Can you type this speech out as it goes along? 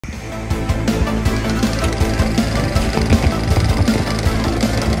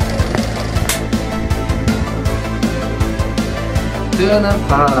doing a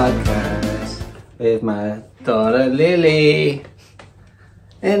podcast with my daughter Lily.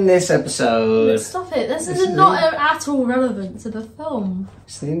 In this episode... Stop it, this is not at all relevant to the film.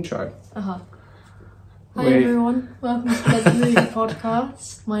 It's the intro. Hi everyone, welcome to the Movie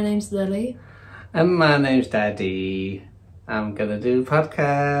Podcast. My name's Lily. And my name's Daddy. I'm gonna do a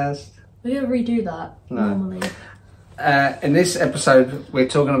podcast. We're gonna redo that, normally. In this episode, we're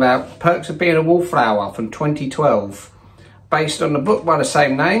talking about Perks of Being a Wallflower from 2012, based on the book by the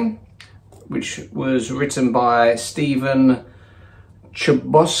same name, which was written by Stephen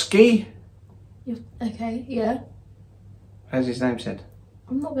Chbosky. Okay, yeah. How's his name said?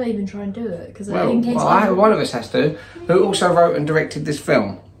 I'm not going to even try and do it, because Well, in case one of us has to, who also wrote and directed this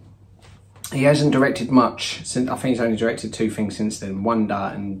film. He hasn't directed much since. I think he's only directed 2 things since then: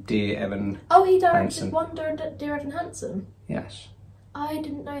 Wonder and Dear Evan. Oh, he directed Hansen. Wonder and Dear Evan Hansen? Yes. I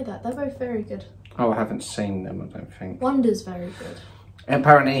didn't know that. They're both very good. Oh, I haven't seen them, I don't think. Wonder's very good.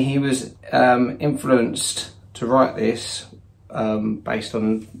 Apparently, he was influenced to write this based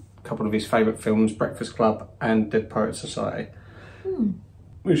on a couple of his favourite films, Breakfast Club and Dead Poets Society.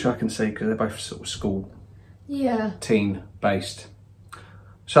 Which I can see because they're both sort of school, teen based.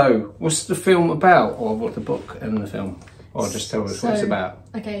 So, what's the film about, or what the book and the film, or just tell us what it's about?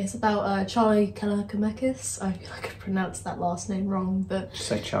 Okay, it's about Charlie Kalakamakis. I feel like I pronounced that last name wrong, but Just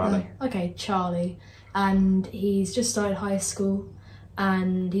say Charlie. Okay, Charlie, and he's just started high school,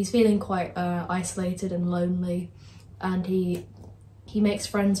 and he's feeling quite isolated and lonely, and he makes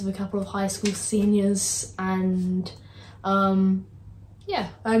friends with a couple of high school seniors, and yeah,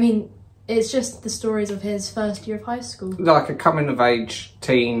 I mean, it's just the stories of his first year of high school. Like a coming of age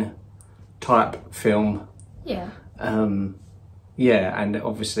teen type film. Yeah. Yeah, and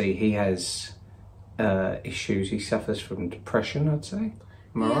obviously he has issues. He suffers from depression, I'd say.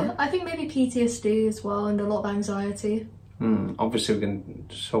 Am I right? I think maybe PTSD as well, and a lot of anxiety. Obviously we're going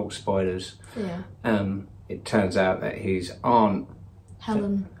to talk spoilers. Yeah. It turns out that his aunt,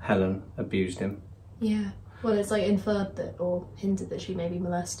 Helen, abused him. Yeah. Well, it's like inferred that, or hinted that she maybe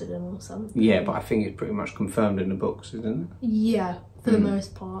molested him or something. Yeah, but I think it's pretty much confirmed in the books, isn't it? Yeah, for the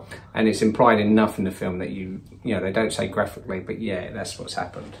most part. And it's implied enough in the film that you know, they don't say graphically, but yeah, that's what's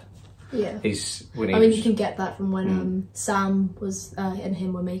happened. Yeah. I mean, you can get that from when Sam was and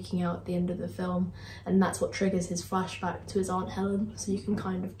him were making out at the end of the film, and that's what triggers his flashback to his Aunt Helen, so you can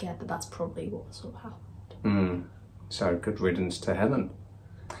kind of get that that's probably what sort of happened. So good riddance to Helen.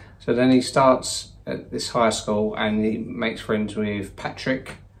 So then he starts at this high school and he makes friends with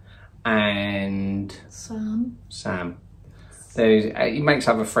Patrick and Sam. He makes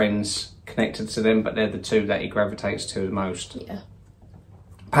other friends connected to them, but they're the 2 that he gravitates to the most. Yeah.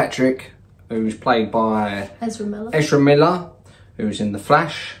 Patrick, who's played by Ezra Miller, who's in The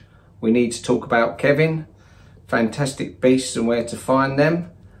Flash. We need to talk about Kevin, Fantastic Beasts and Where to Find Them.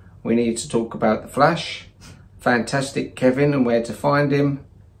 We need to talk about The Flash, Fantastic Kevin and Where to Find Him.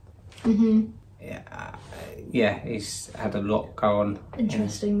 Yeah, he's had a lot go on.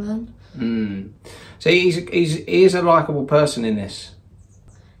 Interesting man. So he is a likeable person in this.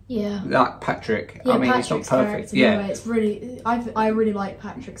 Yeah. Like Patrick. Yeah, I mean, Patrick's it's not perfect. Character, yeah, it's really. I really like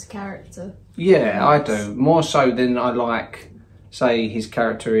Patrick's character. Yeah, I do. More so than I like, say, his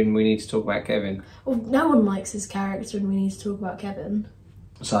character in We Need to Talk About Kevin. Well, no one likes his character, and we need to talk about Kevin.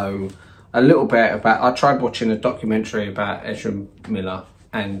 So, a little bit about. I tried watching a documentary about Ezra Miller,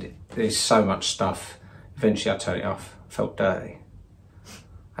 and there's so much stuff. Eventually I turned it off. I felt dirty.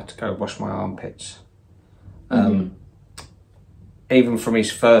 I had to go wash my armpits. Even from his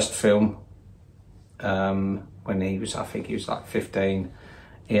first film, when he was, I think he was like 15,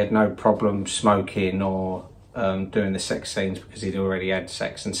 he had no problem smoking or doing the sex scenes because he'd already had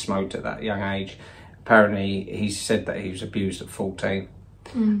sex and smoked at that young age. Apparently he said that he was abused at 14.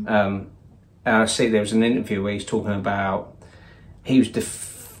 And I see there was an interview where he's talking about, he was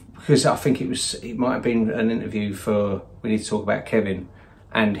because I think it might have been an interview for We Need to Talk About Kevin,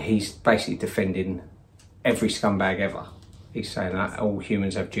 and he's basically defending every scumbag ever. He's saying that all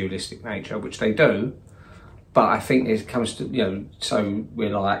humans have dualistic nature, which they do, but I think it comes to, you know, so we're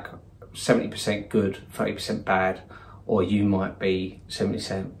like 70% good, 30% bad, or you might be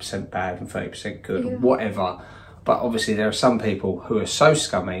 70% bad and 30% good, whatever. But obviously there are some people who are so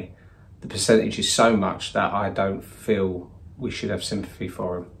scummy, the percentage is so much that I don't feel we should have sympathy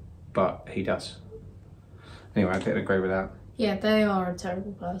for him. But he does. Anyway, I didn't agree with that. Yeah, they are a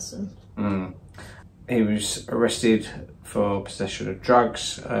terrible person. He was arrested for possession of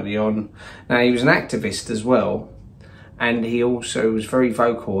drugs early on. Now, he was an activist as well, and he also was very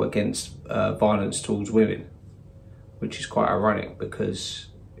vocal against violence towards women, which is quite ironic because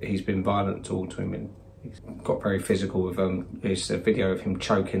he's been violent towards women He got very physical with them. There's a video of him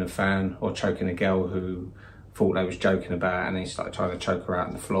choking a fan or choking a girl who thought they was joking about, and he started trying to choke her out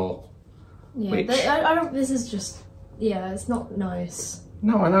on the floor. Yeah, which... I don't. This is just, yeah, it's not nice.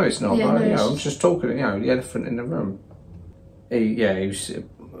 No, I know it's not. Yeah, but no, you know, I'm just talking. You know, the elephant in the room. He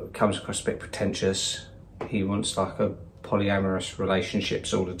comes across a bit pretentious. He wants like a polyamorous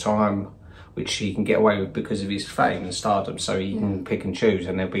relationships all the time, which he can get away with because of his fame and stardom. So he can pick and choose,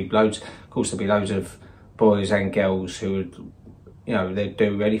 and there'll be loads. Of course, there'll be loads of boys and girls who would, you know, they'd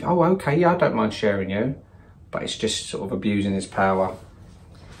do anything. Oh, okay, yeah, I don't mind sharing you, but it's just sort of abusing his power.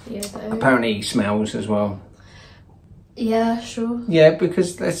 Yeah. Apparently, he smells as well. Yeah, sure. Yeah,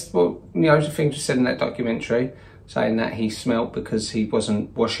 because that's what, you know, the things said in that documentary, saying that he smelt because he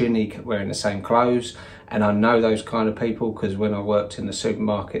wasn't washing, he kept wearing the same clothes. And I know those kind of people because when I worked in the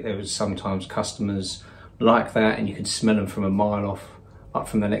supermarket, there was sometimes customers like that, and you could smell them from a mile off. Like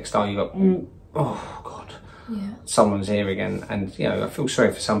from the next day, you go, oh God, yeah, someone's here again. And you know, I feel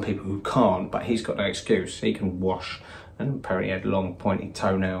sorry for some people who can't, but he's got no excuse. He can wash, and apparently he had long pointy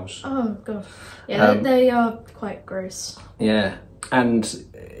toenails. Oh God, yeah, they are quite gross. Yeah, and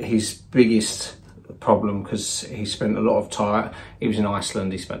his biggest problem, because he spent a lot of time, he was in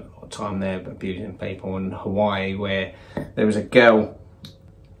Iceland, he spent a lot of time there abusing people, in Hawaii, where there was a girl,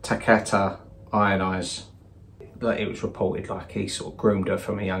 Takata Ionise, like it was reported like he sort of groomed her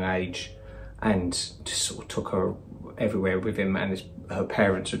from a young age and just sort of took her everywhere with him, and her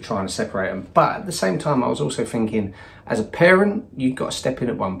parents were trying to separate them. But at the same time, I was also thinking, as a parent, you've got to step in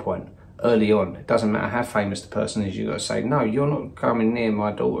at one point, early on. It doesn't matter how famous the person is, you've got to say, no, you're not coming near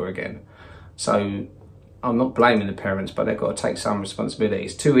my daughter again. So I'm not blaming the parents, but they've got to take some responsibility.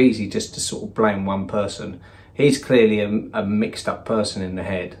 It's too easy just to sort of blame one person. He's clearly a mixed up person in the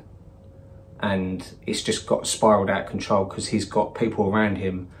head, and it's just got spiraled out of control because he's got people around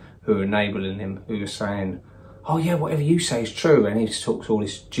him who are enabling him, who are saying, oh yeah, whatever you say is true, and he just talks all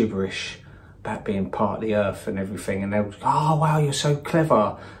this gibberish about being part of the earth and everything, and they'll go, oh wow, you're so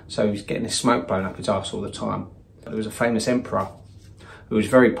clever. So he's getting his smoke blown up his arse all the time. There was a famous emperor who was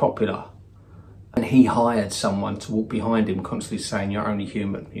very popular, and he hired someone to walk behind him constantly saying, you're only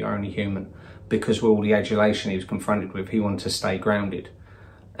human, you're only human. Because with all the adulation he was confronted with, he wanted to stay grounded.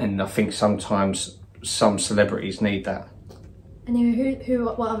 And I think sometimes some celebrities need that. Anyway,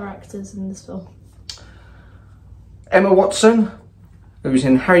 what other actors in this film? Emma Watson, who was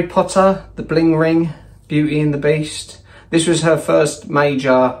in Harry Potter, The Bling Ring, Beauty and the Beast. This was her first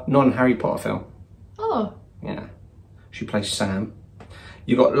major non-Harry Potter film. Oh. Yeah. She plays Sam.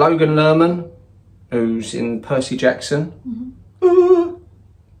 You got Logan Lerman, who's in Percy Jackson. Mm-hmm.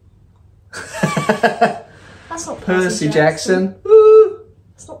 That's not Percy Jackson.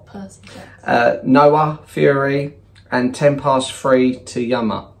 That's not Percy Jackson. Noah Fury and 10 past 3 to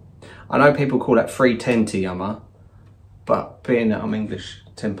Yama. I know people call that 3:10 to Yama, but being that I'm English,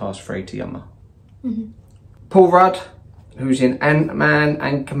 10 past 3 to Yama. Mm-hmm. Paul Rudd, who's in Ant-Man,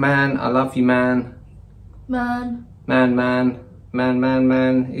 Anchorman, I Love You Man. Man.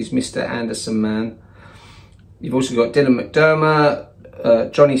 He's Mr. Anderson Man. You've also got Dylan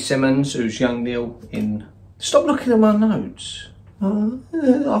McDermott, Johnny Simmons, who's young Neil in... Stop looking at my notes. I'll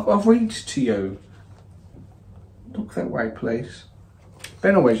read to you. Look that way, please.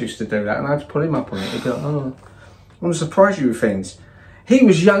 Ben always used to do that, and I had to pull him up on it. He'd go, oh, I want to surprise you with things. He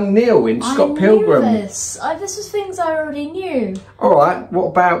was young Neil in Scott Pilgrim. This was things I already knew. All right, what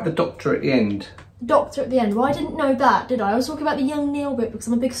about the Doctor at the end? Doctor at the end. Well, I didn't know that, did I? I was talking about the young Neil bit because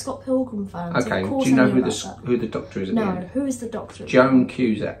I'm a big Scott Pilgrim fan. Okay, so do you know who the Doctor is at the end? No, who is the Doctor? Joan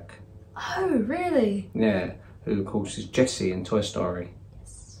Cusack. Oh, really? Yeah, who of course is Jessie in Toy Story.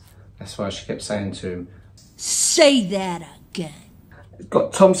 Yes. That's why she kept saying to him, say that again.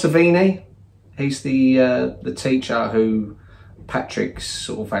 Got Tom Savini. He's the teacher who Patrick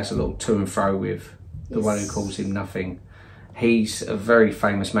sort of has a little to and fro with, the one who calls him nothing. He's a very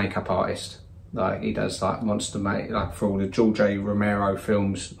famous makeup artist. Like he does like monster like for all the George A. Romero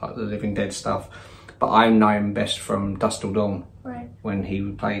films, like the Living Dead stuff. But I know him best from Dusk Till Dawn, right? When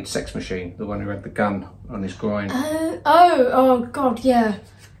he played Sex Machine, the one who had the gun on his groin. Oh God, yeah.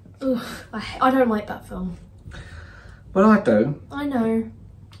 Ugh, I don't like that film. Well, I do. I know,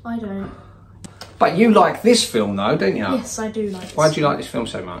 I don't. But you like this film though, don't you? Yes, I do like this. Why do you like this film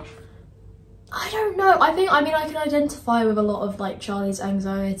so much? I don't know. I can identify with a lot of like Charlie's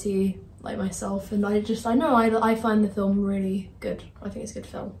anxiety, like myself, and I find the film really good. I think it's a good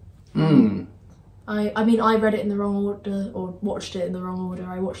film. I mean, I read it in the wrong order, or watched it in the wrong order.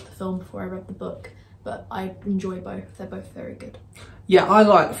 I watched the film before I read the book, but I enjoy both. They're both very good. Yeah, I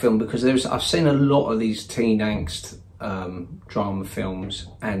like the film because I've seen a lot of these teen angst drama films,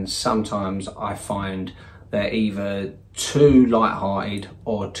 and sometimes I find they're either too light-hearted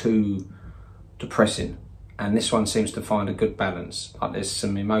or too depressing. And this one seems to find a good balance. Like there's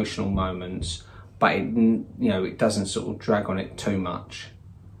some emotional moments, but it doesn't sort of drag on it too much,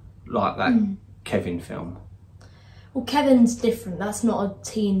 like that Kevin film. Well, Kevin's different. That's not a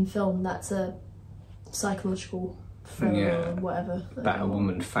teen film. That's a psychological thriller or whatever. About a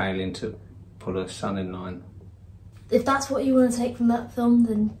woman failing to put her son in line. If that's what you want to take from that film,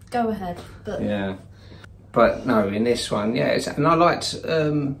 then go ahead. But yeah, but no, in this one, and I liked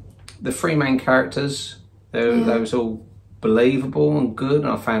the three main characters. They was all believable and good, and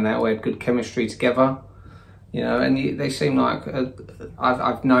I found out we had good chemistry together. And they seem like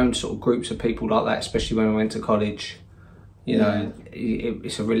I've known sort of groups of people like that, especially when I went to college.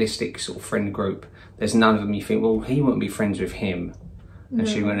 It's a realistic sort of friend group. There's none of them you think, well, he wouldn't be friends with him, and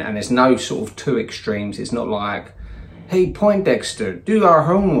she wouldn't. And there's no sort of two extremes. It's not like, hey, Poindexter, do our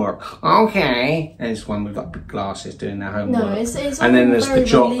homework. Okay. And it's one with like big glasses doing their homework. No, it's and then there's the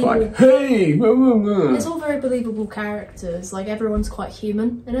jock like, hey. It's all very believable characters. Like everyone's quite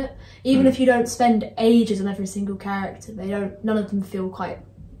human in it. Even if you don't spend ages on every single character, none of them feel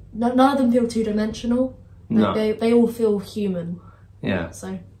two-dimensional. No. They all feel human. Yeah.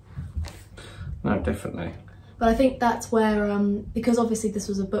 So. No, definitely. But I think that's where, because obviously this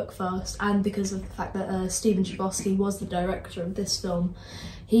was a book first, and because of the fact that Steven Chbosky was the director of this film,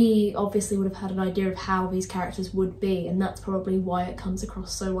 he obviously would have had an idea of how these characters would be, and that's probably why it comes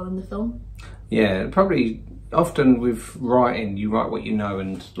across so well in the film. Yeah, probably often with writing, you write what you know,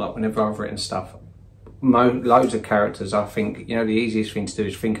 and like whenever I've written stuff, loads of characters, I think, the easiest thing to do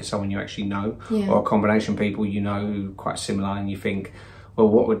is think of someone you actually know, or a combination of people you know quite similar, and you think, well,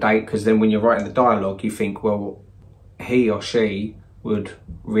 what would they, because then when you're writing the dialogue, you think, well, he or she would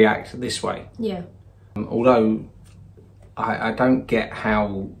react this way. Yeah. Although I don't get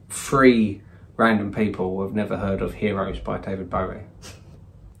how 3 random people have never heard of Heroes by David Bowie.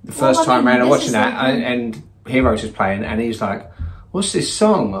 The first time around I'm watching that, and Heroes is playing, and he's like, what's this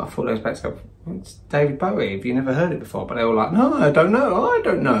song? I thought I was about to go, it's David Bowie, have you never heard it before? But they were like, no, I don't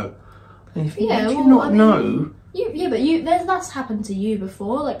know. And you think, yeah, do you not know? But that's happened to you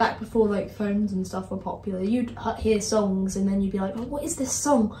before, like back before like phones and stuff were popular. You'd hear songs and then you'd be like, oh, what is this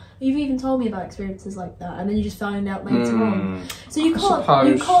song? You've even told me about experiences like that, and then you just find out later on. So you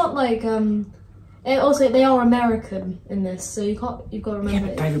can't like also they are American in this, so you've got to remember. Yeah,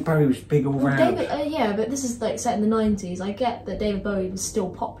 but David Bowie was big all round. But this is like set in the 90s. I get that David Bowie was still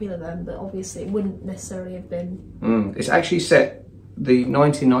popular then, but obviously it wouldn't necessarily have been. It's actually set the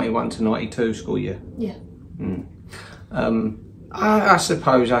 1991 to 92 school year. Yeah. I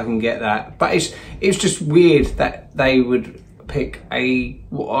suppose I can get that, but it's just weird that they would pick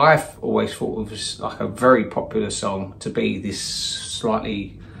what I've always thought was like a very popular song to be this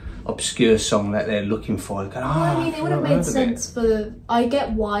slightly obscure song that they're looking for. Go, I mean, it would have made sense I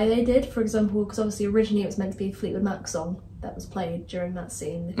get why they did, for example, because obviously originally it was meant to be a Fleetwood Mac song that was played during that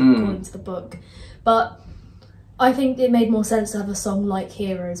scene, according to the book. But I think it made more sense to have a song like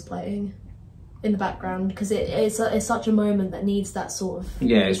Heroes playing in the background, because it's such a moment that needs that sort of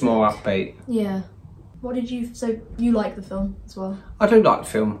music. It's more upbeat. Yeah. So you like the film as well? I do like the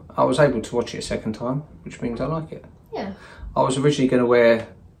film. I was able to watch it a second time, which means I like it. Yeah. I was originally going to wear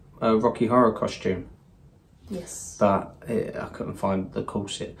a Rocky Horror costume. Yes. But I couldn't find the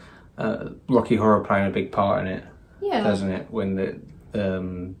corset. Rocky Horror playing a big part in it. Yeah. Doesn't it? When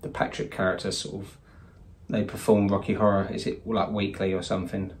the Patrick character sort of, they perform Rocky Horror, is it like weekly or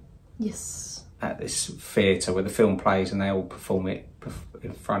something? Yes. At this theatre where the film plays, and they all perform it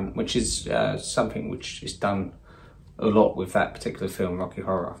in front, which is something which is done a lot with that particular film, Rocky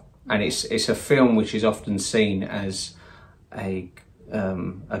Horror. And it's a film which is often seen as a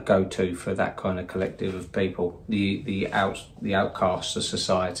go-to for that kind of collective of people, the outcasts of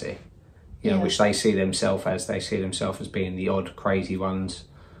society, which they see themselves as being the odd crazy ones.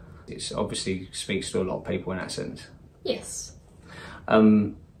 It obviously speaks to a lot of people in that sense. Yes.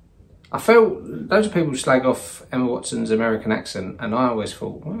 I felt loads of people slag off Emma Watson's American accent, and I always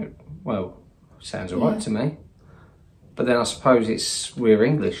thought, well, sounds alright to me. But then I suppose we're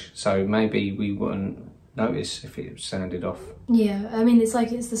English, so maybe we wouldn't notice if it sounded off. Yeah, I mean, it's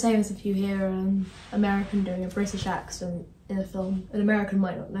the same as if you hear an American doing a British accent in a film. An American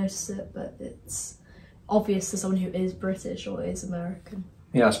might not notice it, but it's obvious to someone who is British or is American.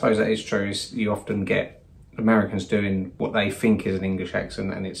 Yeah, I suppose that is true. You often get Americans doing what they think is an English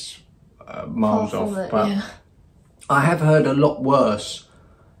accent, and it's miles off. But I have heard a lot worse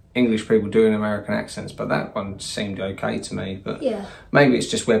English people doing American accents, but that one seemed okay to me. But maybe it's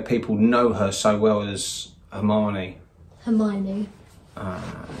just where people know her so well as Hermione Hermione.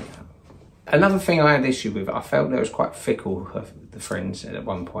 Another thing I had issue with, I felt that it was quite fickle of the friends at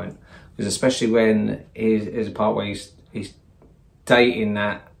one point, because especially when there's a part where he's dating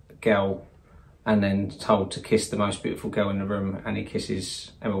that girl and then told to kiss the most beautiful girl in the room, and he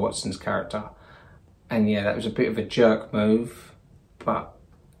kisses Emma Watson's character, and yeah, that was a bit of a jerk move, but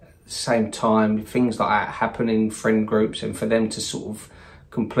at the same time, things like that happen in friend groups, and for them to sort of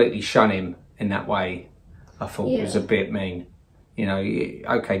completely shun him in that way, I thought was a bit mean. You know,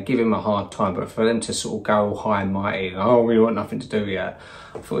 okay, give him a hard time, but for them to sort of go high and mighty, and, oh, we want nothing to do with it, I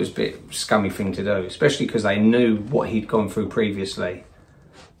thought it was a bit scummy thing to do, especially because they knew what he'd gone through previously.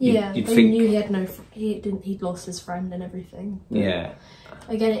 Yeah, they knew he had he'd lost his friend and everything. But yeah.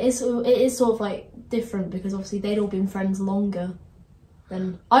 Again, it is sort of like different because obviously they'd all been friends longer.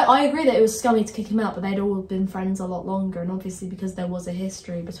 Then I agree that it was scummy to kick him out, but they'd all been friends a lot longer, and obviously because there was a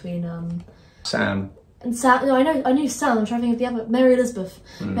history between Sam. And Sam, no, I knew Sam. I'm trying to think of the other, Mary Elizabeth.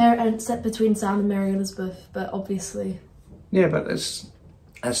 And set between Sam and Mary Elizabeth, but obviously. Yeah, but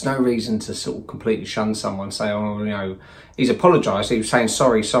that's no reason to sort of completely shun someone. Say, oh, you know, he's apologised. He was saying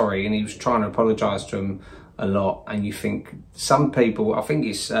sorry, and he was trying to apologise to him a lot. And you think some people, I think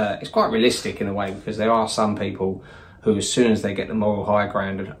it's quite realistic in a way, because there are some people who, as soon as they get the moral high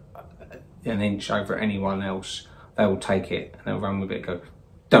ground an inch over anyone else, they will take it and they'll run with it. And go,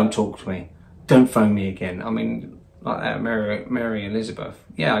 don't talk to me. Don't phone me again. I mean, like that Mary Elizabeth.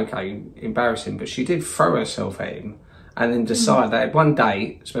 Yeah, okay, embarrassing, but she did throw herself at him and then decide that one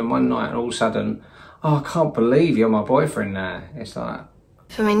day, spend one night, and all of a sudden, oh, I can't believe you're my boyfriend now. It's like...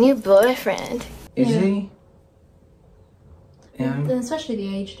 For my new boyfriend. Is he? Yeah. And especially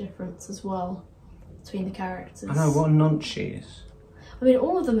the age difference as well between the characters. I know, what a nonce she is. I mean,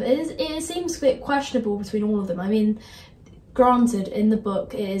 all of them, it seems a bit questionable between all of them. I mean, granted, in the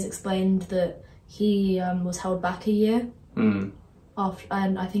book, it is explained that he was held back a year. After,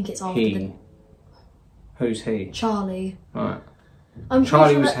 and I think it's after Who's he? Charlie. Right.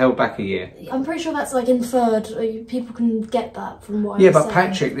 Charlie was held back a year. I'm pretty sure that's like inferred. People can get that from what Yeah, but saying.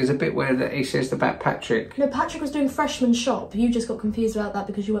 Patrick, there's a bit where he says about Patrick. No, Patrick was doing freshman shop. You just got confused about that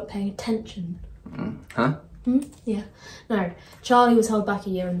because you weren't paying attention. Huh? Yeah. No, Charlie was held back a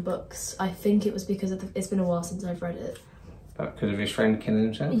year in the books. I think it was because of it's been a while since I've read it. But because of his friend killing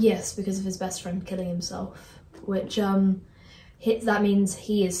himself? Yes, because of his best friend killing himself. Which, that means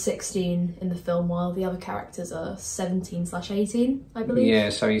he is 16 in the film, while the other characters are 17/18, I believe. Yeah,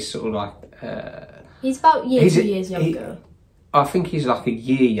 so he's sort of like... he's about 2 years younger. I think he's like a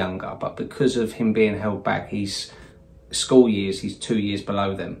year younger, but because of him being held back, he's 2 years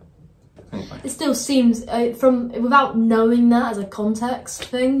below them. Anyway. It still seems, without knowing that as a context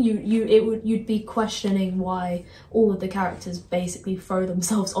thing, you'd be questioning why all of the characters basically throw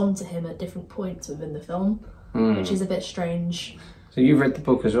themselves onto him at different points within the film, which is a bit strange. So you've read the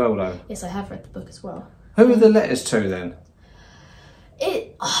book as well, though? Yes, I have read the book as well. Who are the letters to, then?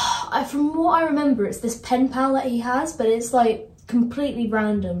 From what I remember, it's this pen pal that he has, but it's like completely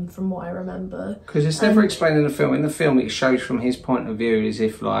random from what I remember. Because it's never explained in the film. In the film, it shows from his point of view as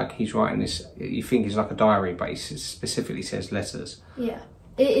if like he's writing this, you think it's like a diary, but it specifically says letters. Yeah,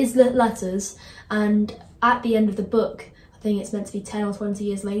 it is letters, and at the end of the book, I think it's meant to be 10 or 20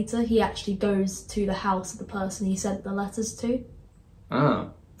 years later, he actually goes to the house of the person he sent the letters to. Ah.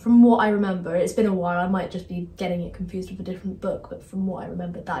 From what I remember, it's been a while, I might just be getting it confused with a different book, but from what I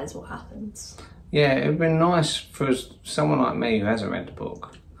remember, that is what happens. Yeah, it would be nice for someone like me who hasn't read the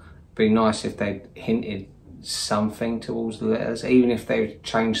book. It'd be nice if they'd hinted something towards the letters, even if they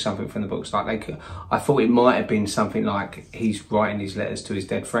changed something from the books. Like they could, I thought it might have been something like he's writing these letters to his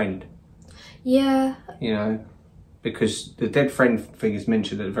dead friend. Yeah. You know, because the dead friend thing is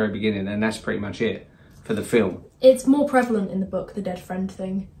mentioned at the very beginning, and that's pretty much it for the film. It's more prevalent in the book, the dead friend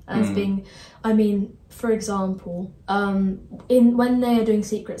thing, as being, I mean, for example, when they are doing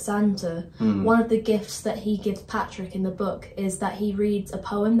Secret Santa, one of the gifts that he gives Patrick in the book is that he reads a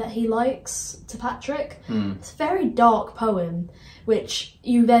poem that he likes to Patrick. It's a very dark poem, which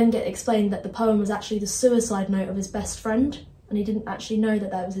you then get explained that the poem was actually the suicide note of his best friend, and he didn't actually know that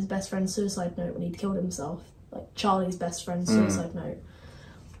that was his best friend's suicide note when he'd killed himself, like Charlie's best friend's suicide note.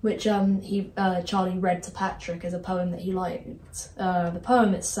 Which Charlie read to Patrick as a poem that he liked. The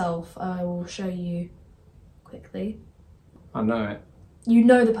poem itself, I will show you quickly. I know it. You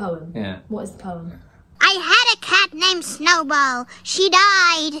know the poem? Yeah. What is the poem? I had a cat named Snowball. She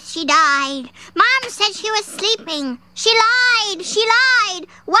died. Mom said she was sleeping. She lied.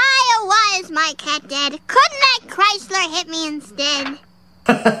 Why, oh, why is my cat dead? Couldn't that Chrysler hit me instead?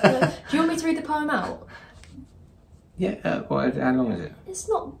 Do you want me to read the poem out? Yeah, how long is it? It's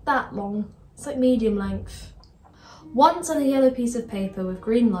not that long. It's like medium length. Once on a yellow piece of paper with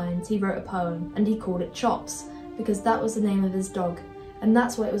green lines he wrote a poem, and he called it Chops, because that was the name of his dog, and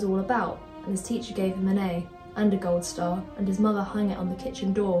that's what it was all about, and his teacher gave him an A and a gold star, and his mother hung it on the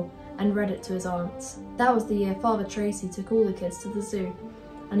kitchen door and read it to his aunts. That was the year Father Tracy took all the kids to the zoo,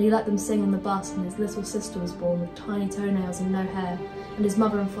 and he let them sing on the bus, and his little sister was born with tiny toenails and no hair, and his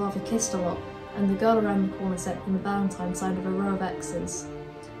mother and father kissed a lot, and the girl around the corner sent him a Valentine signed with a row of X's.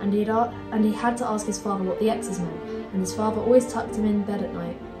 And he had to ask his father what the X's meant, and his father always tucked him in bed at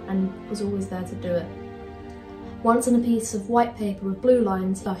night, and was always there to do it. Once on a piece of white paper with blue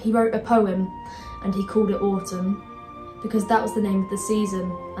lines, he wrote a poem, and he called it Autumn, because that was the name of the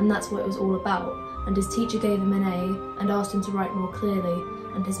season, and that's what it was all about, and his teacher gave him an A and asked him to write more clearly,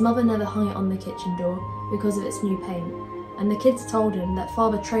 and his mother never hung it on the kitchen door because of its new paint. And the kids told him that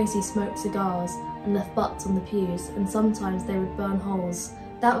Father Tracy smoked cigars and left butts on the pews, and sometimes they would burn holes.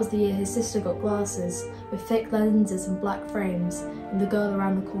 That was the year his sister got glasses with thick lenses and black frames, and the girl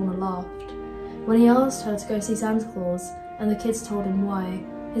around the corner laughed. When he asked her to go see Santa Claus, and the kids told him why,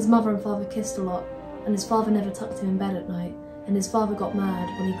 his mother and father kissed a lot, and his father never tucked him in bed at night, and his father got mad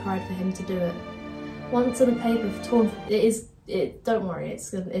when he cried for him to do it. Once on a paper torn, don't worry,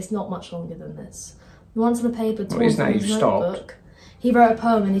 it's not much longer than this. Once on a paper torn from his notebook, he wrote a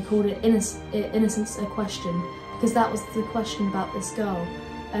poem and he called it Innocence a Question, because that was the question about this girl,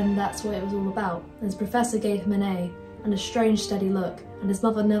 and that's what it was all about. And his professor gave him an A and a strange steady look, and his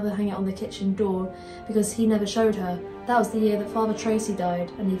mother never hung it on the kitchen door because he never showed her. That was the year that Father Tracy died,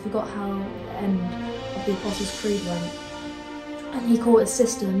 and he forgot how the end of the Apostles' Creed went. And he caught his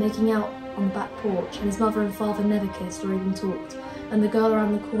sister making out on the back porch, and his mother and father never kissed or even talked, and the girl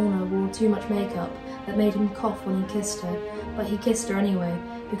around the corner wore too much makeup that made him cough when he kissed her, but he kissed her anyway,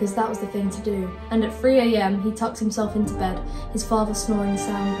 because that was the thing to do. And at 3 AM he tucked himself into bed, his father snoring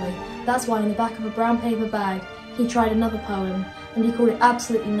soundly. That's why in the back of a brown paper bag he tried another poem, and he called it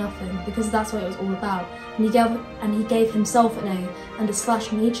Absolutely Nothing, because that's what it was all about. And he gave himself an A and a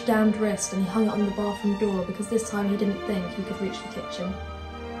slash on each damned wrist, and he hung it on the bathroom door because this time he didn't think he could reach the kitchen.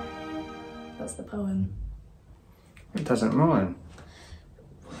 That's the poem. It doesn't rhyme.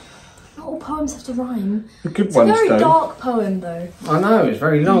 Not all poems have to rhyme. The good it's ones a very don't. dark poem though. I know, it's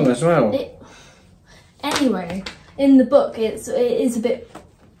very long as well. Anyway, in the book it's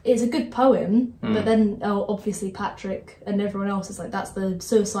a good poem, but then obviously Patrick and everyone else is like, that's the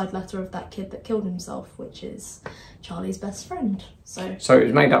suicide letter of that kid that killed himself, which is Charlie's best friend. So it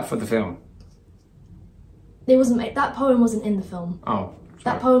was made up for the film? It wasn't made, that poem wasn't in the film. Oh. Sorry.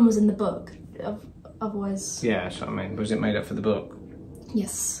 That poem was in the book. Otherwise... Yeah, that's what I mean. Was it made up for the book?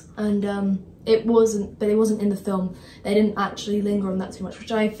 Yes, and it wasn't in the film. They didn't actually linger on that too much,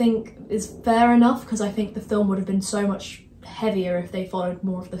 which I think is fair enough, because I think the film would have been so much heavier if they followed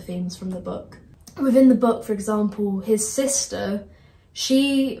more of the themes from the book. Within the book, for example, his sister,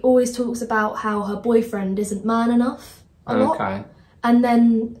 she always talks about how her boyfriend isn't man enough a lot. And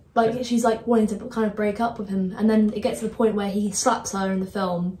then like she's like wanting to kind of break up with him, and then it gets to the point where he slaps her in the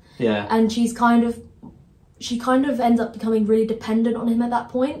film. Yeah. And she kind of ends up becoming really dependent on him at that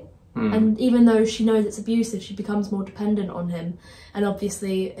point. And even though she knows it's abusive, she becomes more dependent on him. And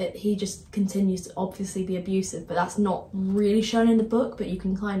obviously he just continues to obviously be abusive, but that's not really shown in the book, but you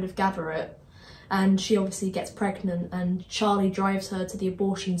can kind of gather it. And she obviously gets pregnant, and Charlie drives her to the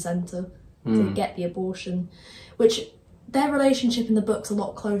abortion centre to get the abortion, which their relationship in the book's a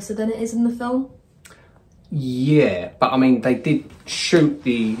lot closer than it is in the film. Yeah, but I mean, they did shoot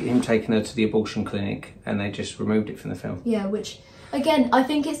him taking her to the abortion clinic, and they just removed it from the film. Yeah, which, again, I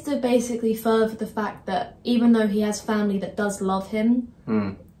think it's to basically further the fact that even though he has family that does love him,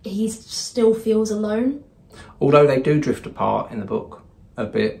 he still feels alone. Although they do drift apart in the book a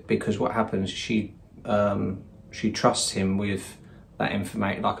bit, because what happens, she trusts him with that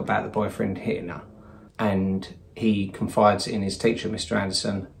information, like about the boyfriend hitting her, and he confides in his teacher, Mr.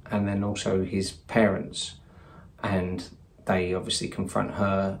 Anderson, and then also his parents, and they obviously confront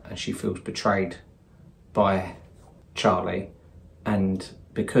her, and she feels betrayed by Charlie, and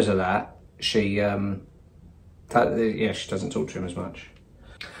because of that, she doesn't talk to him as much.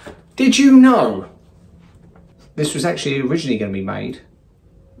 Did you know this was actually originally going to be made?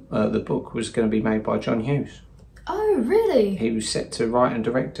 The book was going to be made by John Hughes. Oh, really? He was set to write and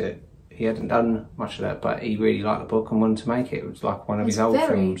direct it. He hadn't done much of that, but he really liked the book and wanted to make it. It was like one of his old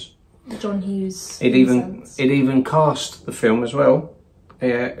films. John Hughes. It even cast the film as well.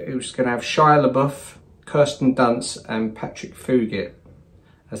 It was going to have Shia LaBeouf, Kirsten Dunst, and Patrick Fugit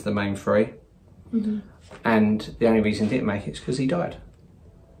as the main three. And the only reason he didn't make it is because he died.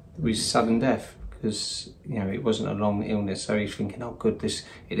 It was sudden death. because it wasn't a long illness, so he's thinking, oh good,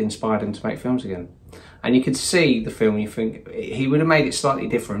 it inspired him to make films again. And you could see the film, you think he would have made it slightly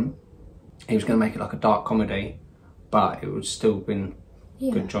different. He was going to make it like a dark comedy, but it would still have been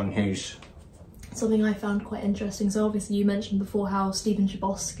good John Hughes. Something I found quite interesting, so obviously you mentioned before how Stephen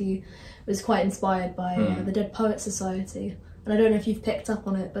Chbosky was quite inspired by the Dead Poets Society, and I don't know if you've picked up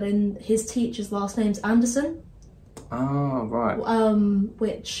on it, but in his teacher's last name's Anderson. Oh, right.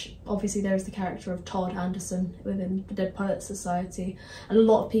 Which obviously there is the character of Todd Anderson within the Dead Poets Society, and a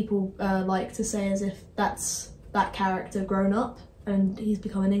lot of people like to say as if that's that character grown up and he's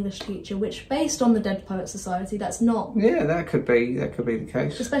become an English teacher, which based on the Dead Poets Society, that's not. Yeah, that could be the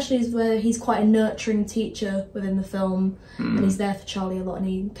case. Especially where he's quite a nurturing teacher within the film, and he's there for Charlie a lot and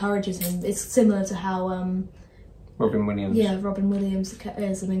he encourages him. It's similar to how Robin Williams. Yeah, Robin Williams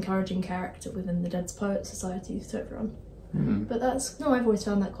is an encouraging character within the Dead Poets Society to everyone. But I've always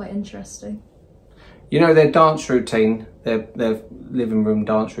found that quite interesting. Their dance routine, their living room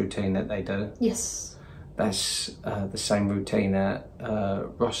dance routine that they do. Yes. That's the same routine that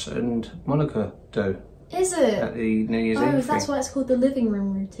Ross and Monica do. Is it? At the New Year's Eve. Oh, that's why it's called the living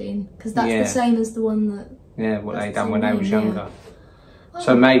room routine, because that's the same as the one that. Yeah, what they done when they was younger.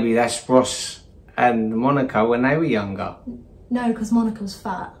 So maybe that's Ross and Monica when they were younger. No, because Monica was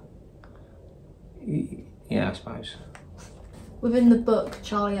fat. Yeah, I suppose. Within the book,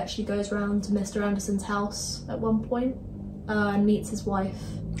 Charlie actually goes round to Mr. Anderson's house at one point and meets his wife.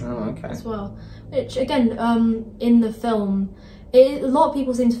 Oh, okay. As well, which again, in the film, a lot of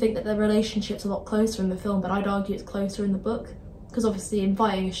people seem to think that their relationship's a lot closer in the film, but I'd argue it's closer in the book, because obviously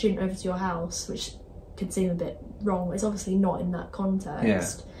inviting a student over to your house, which could seem a bit wrong, it's obviously not in that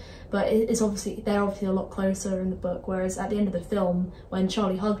context. But they're obviously a lot closer in the book, whereas at the end of the film, when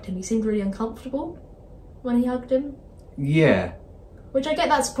Charlie hugged him, he seemed really uncomfortable when he hugged him. Yeah. Which I get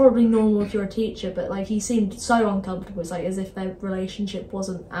that's probably normal if you're a teacher, but like he seemed so uncomfortable. It's like as if their relationship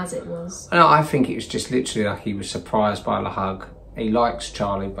wasn't as it was. No, I think it was just literally like he was surprised by the hug. He likes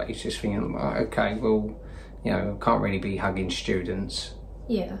Charlie, but he's just thinking, okay, well, I can't really be hugging students.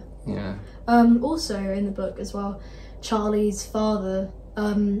 Yeah. Yeah. Also in the book as well, Charlie's father,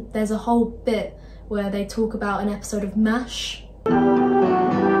 there's a whole bit where they talk about an episode of MASH.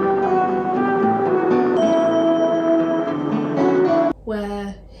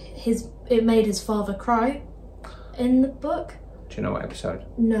 Where it made his father cry in the book. Do you know what episode?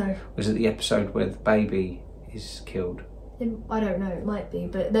 No. Was it the episode where the baby is killed? I don't know, it might be,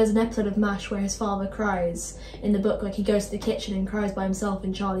 but there's an episode of MASH where his father cries in the book, like he goes to the kitchen and cries by himself,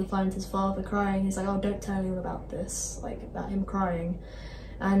 and Charlie finds his father crying. He's like, oh, don't tell anyone about this, like about him crying.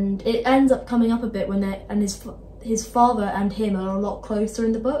 And it ends up coming up a bit when his father and him are a lot closer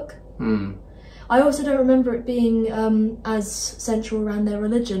in the book. I also don't remember it being as central around their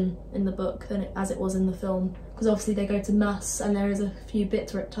religion in the book as it was in the film, because obviously they go to mass and there is a few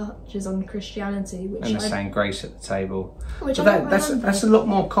bits where it touches on Christianity, which and they're saying grace at the table. Which but that's a lot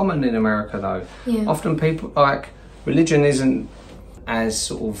more common in America though. Yeah. Often people like religion isn't as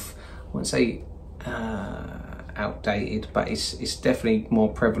sort of, I wouldn't say outdated, but it's definitely more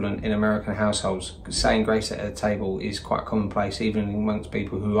prevalent in American households. Saying grace at a table is quite commonplace even amongst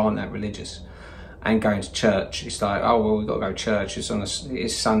people who aren't that religious. And going to church, it's like, oh well, we've got to go to church.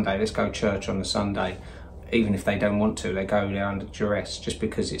 It's Sunday. Let's go to church on the Sunday. Even if they don't want to, they go there under duress, just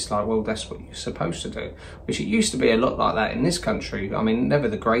because it's like, well, that's what you're supposed to do. Which it used to be a lot like that in this country. I mean, never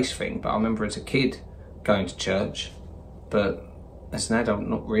the grace thing, but I remember as a kid going to church, but as an adult,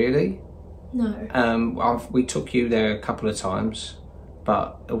 not really. No. We took you there a couple of times,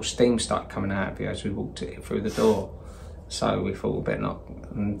 but all steam started coming out of you as we walked through the door. So we thought we better not,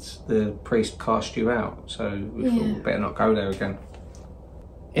 and the priest cast you out, so we thought we better not go there again.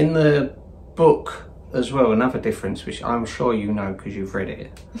 In the book as well, another difference, which I'm sure you know because you've read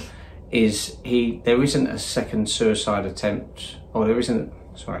it, is there isn't a second suicide attempt, or there isn't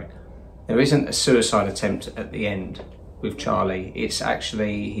a suicide attempt at the end with Charlie. It's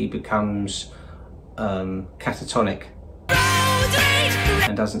actually, he becomes catatonic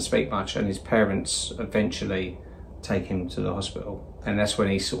and doesn't speak much, and his parents eventually take him to the hospital, and that's when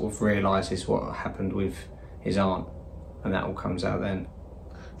he sort of realises what happened with his aunt, and that all comes out then.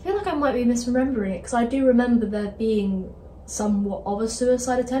 I feel like I might be misremembering it, because I do remember there being somewhat of a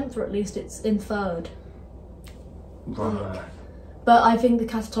suicide attempt, or at least it's inferred. Right. But I think the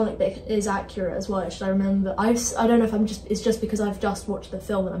catatonic bit is accurate as well. Should I remember? I don't know if it's just because I've just watched the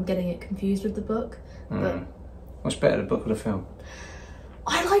film and I'm getting it confused with the book. But what's better, the book or the film?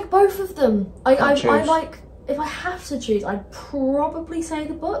 I like both of them. I like. If I have to choose, I'd probably say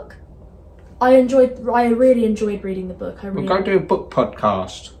the book. I really enjoyed reading the book. We'll go do a book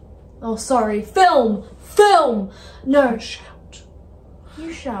podcast. Oh, sorry. Film! Film! No. Don't shout.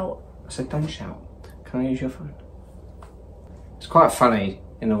 You shout. I said don't shout. Can I use your phone? It's quite funny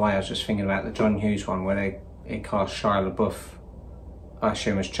in a way. I was just thinking about the John Hughes one where they cast Shia LaBeouf, I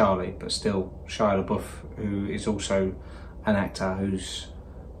assume as Charlie, but still Shia LaBeouf, who is also an actor who's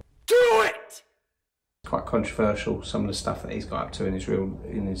quite controversial. Some of the stuff that he's got up to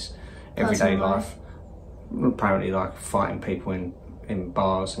in his everyday life. Apparently, like fighting people in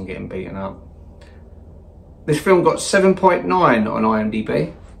bars and getting beaten up. This film got 7.9 on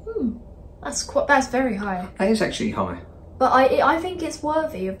IMDb. That's very high. That is actually high. But I think it's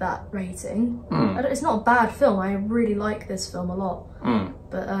worthy of that rating. It's not a bad film. I really like this film a lot.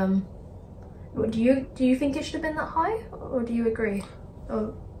 But do you think it should have been that high, or do you agree?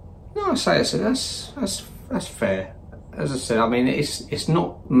 Or... No, I say that's fair. As I said, I mean it's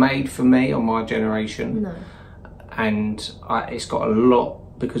not made for me or my generation. No. And it's got a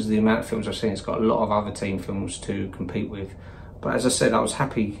lot, because of the amount of films I've seen, it's got a lot of other teen films to compete with. But as I said, I was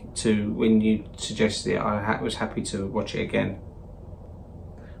happy to, when you suggested it, I was happy to watch it again.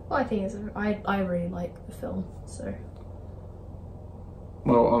 Well, I think I really like the film, so.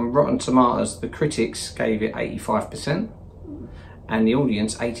 Well, on Rotten Tomatoes, the critics gave it 85%, and the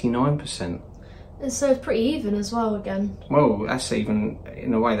audience 89%. And so it's pretty even as well again. Well, that's even,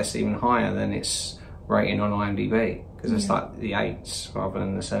 in a way, that's even higher than its rating on IMDb, because it's like the 8s rather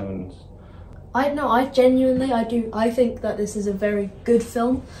than the 7s. I genuinely, I think that this is a very good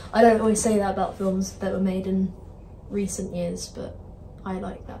film. I don't always say that about films that were made in recent years, but I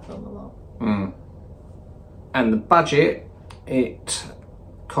like that film a lot. And the budget, it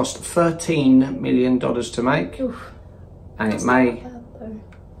cost $13 million to make. Oof, and it may... not bad, though.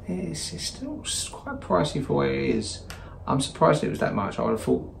 It's still quite pricey for what it is. I'm surprised it was that much. I would have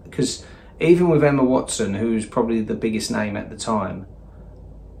thought, because even with Emma Watson, who's probably the biggest name at the time,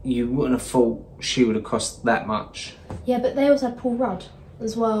 you wouldn't have thought she would have cost that much. Yeah, but they also had Paul Rudd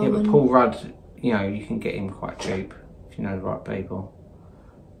as well. Yeah, but Paul Rudd, you know, you can get him quite cheap if you know the right people.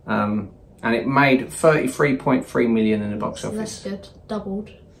 And it made 33.3 million in the box office. That's good.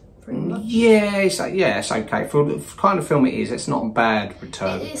 Doubled, pretty much. Yeah, it's okay for the kind of film it is. It's not a bad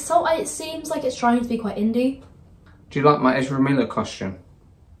return. It seems like it's trying to be quite indie. Do you like my Ezra Miller costume?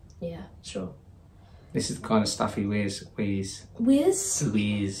 Yeah, sure. This is the kind of stuff he wears. Whiz?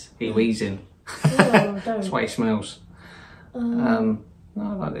 He wheezing. Oh, don't. That's why he smells. No, I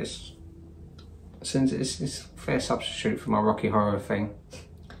like this. Since it's a fair substitute for my Rocky Horror thing.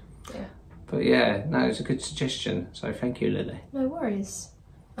 Yeah. But yeah, no, it's a good suggestion. So thank you, Lily. No worries.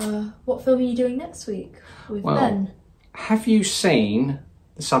 What film are you doing next week with Ben? Have you seen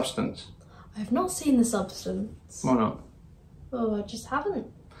The Substance? I have not seen The Substance. Why not? Oh, I just haven't.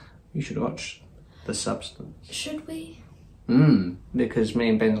 You should watch The Substance. Should we? Because me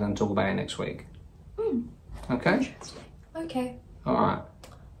and Ben's going to talk about it next week. Okay? Interesting. Okay. Alright.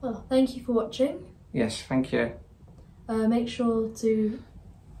 Well, thank you for watching. Yes, thank you. Make sure to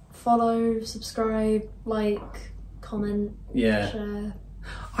follow, subscribe, like, comment, share.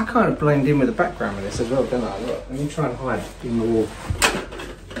 I kind of blend in with the background of this as well, don't I? Look, let me try and hide in the wall.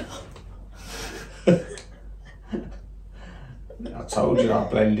 I told you I'd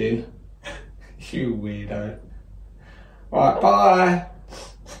blend in. You weirdo. Right, bye.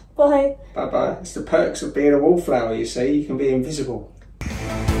 Bye. Bye-bye. It's the perks of being a wallflower, you see. You can be invisible.